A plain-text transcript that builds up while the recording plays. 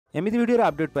एमती video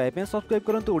update पाइबा subscribe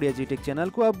करूँ ओडिया जी टेक चैनल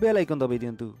को और बेल आइकन दबाई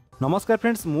दिंतु। नमस्कार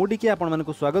फ्रेंड्स, मुझे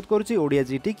आपको स्वागत करुच्ची ओडिया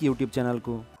जी टेक यूट्यूब चैनल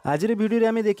को। आज वीडियो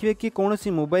आम देखिए कि कौन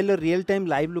सी mobile real time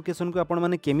live location को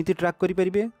आपने केमिति ट्रैक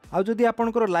करेंगे आउ जदि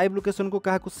आपंकर लाइव लोकेशन को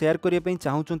क्या शेयर करने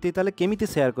चाहूँगी ताले केमिति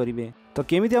शेयर करेंगे। तो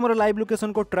केमिति आमर लाइव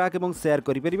लोकेशन को ट्रैक और शेयर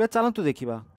करेंगे चलतु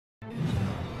देखा।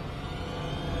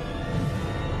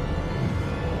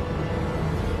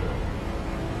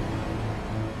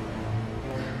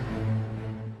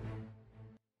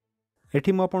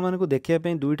 एठी मु आपण मानको देखिया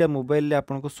पे दुईटा मोबाइल ले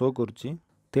आपनको शो करूची।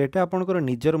 तो एटा आपनकर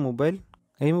निजर मोबाइल,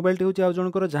 एही मोबाइल टी होची आ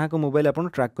जनकर जहां को मोबाइल आपण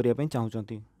ट्रैक करिया पे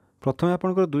चाहउचंती। प्रथमे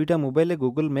आपनकर दुईटा मोबाइल ले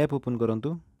गूगल मैप ओपन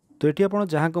करंतु। तो एठी आपण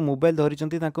जहां को मोबाइल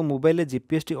धरिचंती ताको मोबाइल ले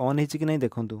जीपीएस टी ऑन हिची कि नै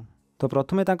देखंतु। तो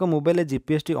प्रथमे ताको मोबाइल ले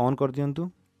जीपीएस टी ऑन कर दियंतु।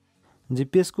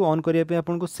 जीपीएस को ऑन करिया पे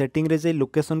आपनको सेटिंग रे जे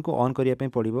लोकेशन को ऑन करिया पे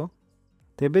पड़िबो।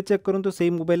 तेबे चेक करंतु सेही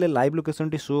मोबाइल ले लाइव लोकेशन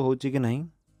टी शो होची कि नै।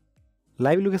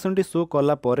 लाइव लोकेशन टी शो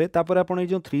कला परे तापर आपण ए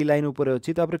जो 3 लाइन ऊपर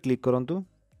अछि तापर क्लिक करंतु।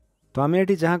 तो आमे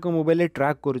एठी जहां को मोबाइल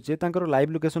ट्रैक करूचे ताकर लाइव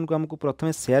लोकेशन को हमको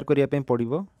प्रथमे शेयर करिया पे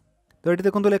पड़िबो। तो एठी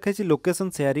देखंतु लिखा अछि लोकेशन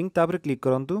शेयरिंग, तापर क्लिक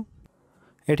करंतु।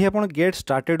 एठी आपण गेट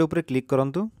स्टार्टेड ऊपर क्लिक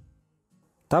करंतु,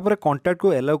 तापर कांटेक्ट को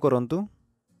अलाउ करंतु।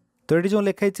 तो एठी जो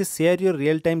लिखा अछि share your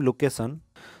real time location.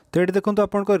 तो एठी देखंतु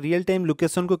आपण को रियल टाइम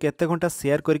लोकेशन को केते घंटा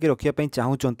शेयर करके रखिया पे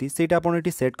चाहउचंती सेटा आपण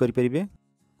एठी सेट करि परिबे।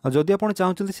 और जदि आप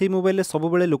चाहते से मोबाइल सब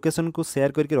बेले लोकेशन को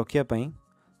शेयर करके रखापी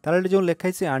ताले जो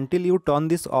लिखाई से until U turn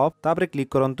this of तापर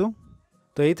क्लिक करंतु।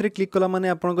 तो ये क्लिक कला माने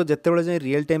आपको जितेबाला जाए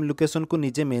रियल टाइम लोकेशन को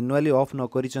निजे मैनुअली ऑफ न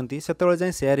करिसेंती सेतेबाला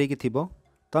जाए शेयर होगी थिबो।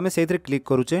 तो आम से क्लिक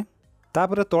करूचे।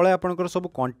 तापर तले आपनकर सब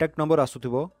कांटेक्ट नंबर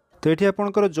आसुथिबो। तो ये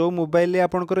आपनकर जो मोबाइल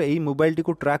आपनकर एई मोबाइल टी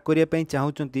को ट्रैक करिया पई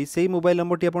चाहउचंती सेही मोबाइल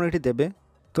नंबर टी आपण एठी देबे।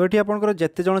 तो ये आपनकर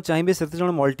जेते जण चाहिबे सेते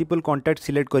जण मल्टीपल कांटेक्ट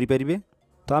सिलेक्ट करि परिबे।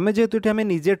 तो आम जेहेतु ये आम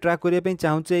निजे ट्रैक करने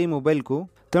चाहूचे ये मोबाइल को,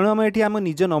 तेणु आम ये आम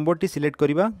निज नंबर टी सिलेक्ट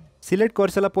करवा। सिलेक्ट कर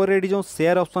सारा पर ये जो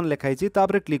शेयर ऑप्शन लिखाई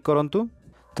तापर क्लिक करंतु।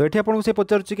 तो ये आपको से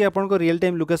पचारुच्ची कि आपको रियल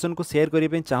टाइम लोकेशन को शेयर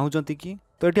करने चाहूँगी कि,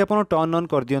 तो ये आप टर्न ऑन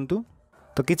कर दिंतु।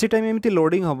 तो किसी टाइम एमती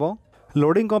लोडिंग हम।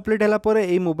 लोडिंग कंप्लीट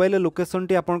है मोबाइल लोकेशन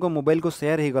टी आपको मोबाइल को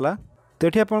शेयर हो गला। तो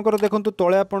ये आपंकर देखो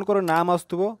तले आपंकर नाम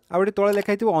आसुव आउ तले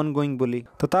लिखाई ऑन गोइंग बोली।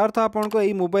 तो तार अर्थ आपको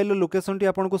ये मोबाइल लोकेशन टी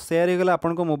आपको शेयर हो गला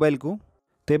आपन मोबाइल को।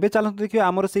 तो ये चलते देखिए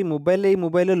आमर से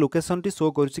मोबाइल लोकेशन टी शो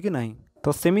करुच्ची कि नहीं।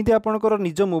 तो सेमिति आपनकर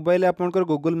निज मोबाइल आपनकर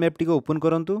गूगल मैप टी ओपन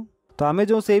करंतु। तो आमे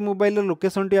जो से मोबाइल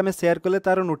लोकेशन टी आमे शेयर कले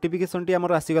तार नोटिफिकेशन टी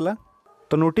आमर आसीगला।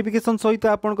 तो नोटिफिकेशन सहित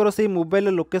आपनकर से मोबाइल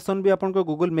लोकेशन भी आपनकर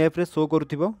गूगल मैप रे शो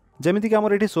करुथिबो जेमिति कि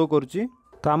आमर एठी शो करुच्ची।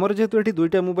 तो आमर जेहेतु एठी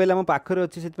दुईटा मोबाइल आम पाखरे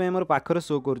अछि सेति आमर पाखरे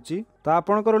शो करुच्ची। तो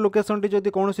आपनकर लोकेशन टी जदि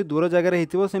कोनोसी दूर जगह रे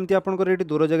हिथिबो सेमति आपनकर एठी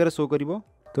दूर जगह रे शो करिवो।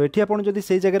 तो एठी आपण जदि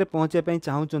सेही जगह रे पहुंचे पई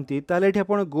चाहउचंती ताले एठी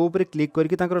आपण गो ऊपर क्लिक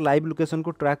करके तांकर लाइव लोकेशन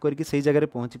को ट्रैक करके सेही जगह रे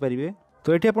पहुंची परिबे।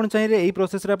 तो एठी आपण चाहिए एही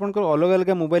प्रोसेस रे आपनकर अलग अलग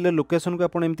मोबाइल लोकेशन को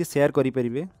आपण एमती शेयर करि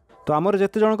परिबे। तो आमर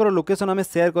जते जनकर लोकेशन आमे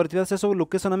शेयर करथिबा से सब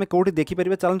लोकेशन आमे कोठी देखि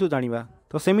परिबे चलंतु जानिबा।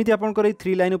 तो सेमिति आपनकर ए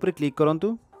 3 लाइन ऊपर क्लिक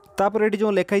करंतु। तापर एठी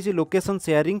जो लिखाई छै लोकेशन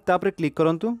शेयरिंग तापर क्लिक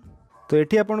करंतु। तो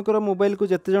एठी आपनकर मोबाइल को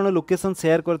जते जण लोकेशन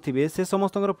शेयर करथिबे से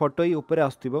समस्तकर फोटो ही ऊपर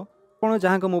आस्थिबो। आपण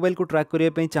जहां को मोबाइल को ट्रैक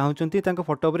करिया पई चाहउचंती तांको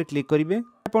फोटो ऊपर क्लिक करिवे।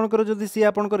 आपनकर जदि सी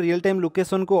आपनकर रियल टाइम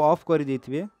लोकेशन को ऑफ कर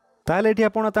देथिबे ताले एठी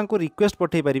आपण तांको रिक्वेस्ट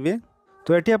पठै परिबे।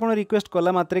 तो एठी आपण रिक्वेस्ट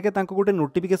कला मात्रे के तांको गोटे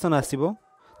नोटिफिकेशन आसीबो।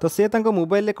 तो से तांको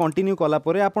मोबाइल ले कंटिन्यू कला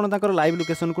परे आपण तांकर लाइव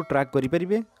लोकेशन को ट्रैक करि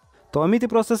परिबे। तो अमिति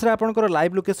प्रोसेस रे आपनकर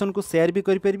लाइव लोकेशन को शेयर भी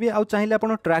करि परिबे आ चाहिले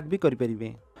आपण ट्रैक भी करि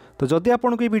परिबे। तो जदि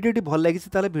आपनको ये वीडियो टी भल लागिछि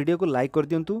ताले वीडियो को लाइक कर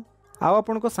दियंतु। आउ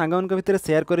आपनको सांगମାନଙ୍କ भितर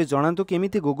शेयर करी जणांतु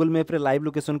केमिति गूगल मैप रे लाइव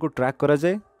लोकेशन को ट्रैक करा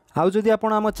जाए। आउ जदि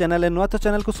आपण आम चैनल नुआ तो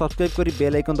चैनल को सब्सक्राइब करी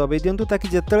बेल आइकन दबाई दियंतु ताकि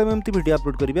जेतेबेले एमती वीडियो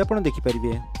अपलोड करिवे आपण देखि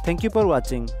परिबे। Thank you for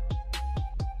watching.